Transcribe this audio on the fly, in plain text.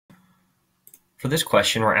For this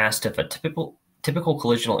question, we're asked if a typical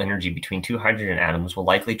collisional energy between two hydrogen atoms will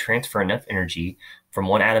likely transfer enough energy from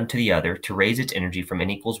one atom to the other to raise its energy from n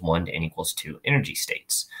equals 1 to n equals 2 energy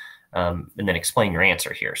states. And then explain your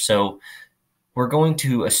answer here. So we're going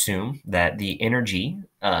to assume that the energy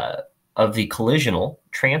of the collisional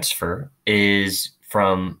transfer is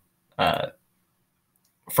from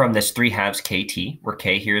this 3/2 kT, where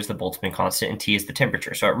K here is the Boltzmann constant and T is the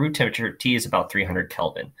temperature. So at room temperature, T is about 300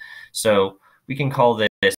 Kelvin. So we can call this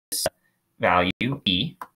value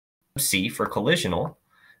E C for collisional,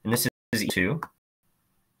 and this is equal to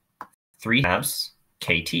 3/2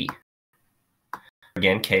 kT.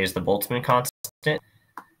 Again, K is the Boltzmann constant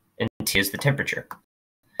and T is the temperature. I'm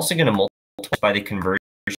also going to multiply by the conversion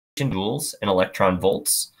joules and electron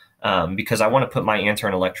volts because I want to put my answer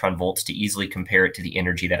in electron volts to easily compare it to the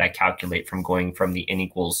energy that I calculate from going from the n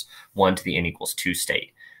equals 1 to the n equals 2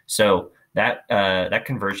 state. So that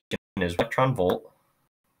conversion is electron volt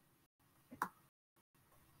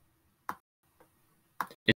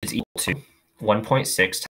is equal to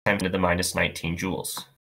 1.6 times 10 to the minus 19 joules.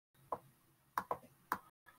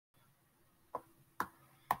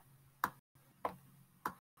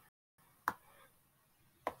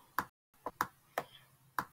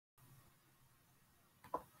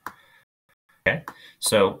 Okay,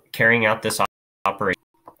 so carrying out this operation,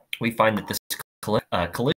 we find that this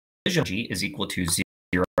collision energy is equal to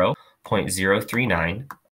 0.039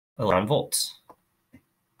 electron volts.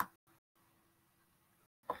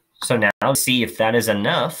 So now let's see if that is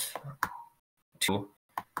enough to,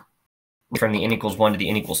 from the n equals 1 to the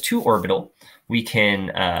n equals 2 orbital, we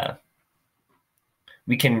can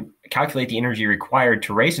calculate the energy required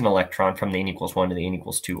to raise an electron from the n equals 1 to the n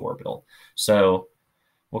equals 2 orbital. So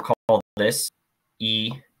we'll call this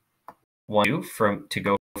E12 to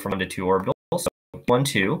go from 1 to 2 orbital. So E12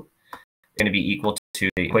 is going to be equal to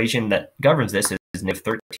the equation that governs this is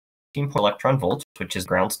 -13 electron volts, which is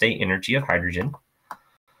ground state energy of hydrogen,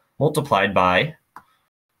 multiplied by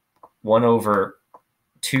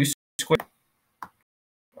 1/2 squared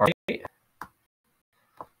R8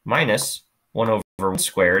 minus 1/1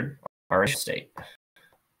 squared our initial state.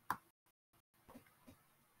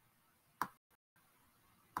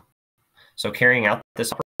 So carrying out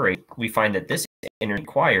this operation, we find that this energy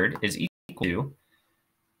required is equal to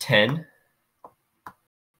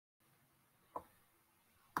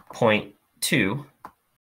 10.2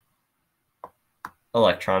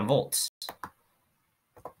 electron volts.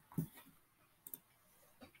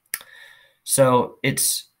 So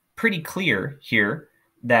it's pretty clear here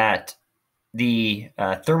that the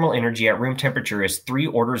thermal energy at room temperature is 3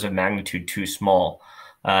 orders of magnitude too small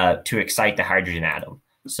to excite the hydrogen atom.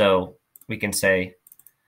 So we can say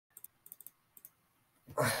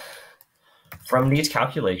from these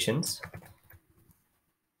calculations,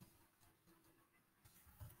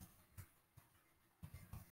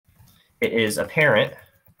 it is apparent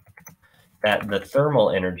that the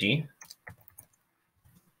thermal energy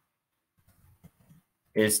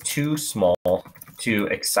is too small to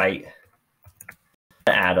excite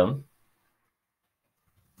the atom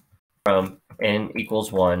from n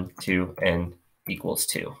equals 1 to n equals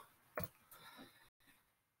 2.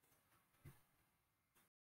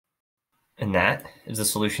 And that is the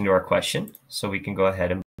solution to our question. So we can go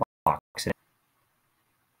ahead and box it.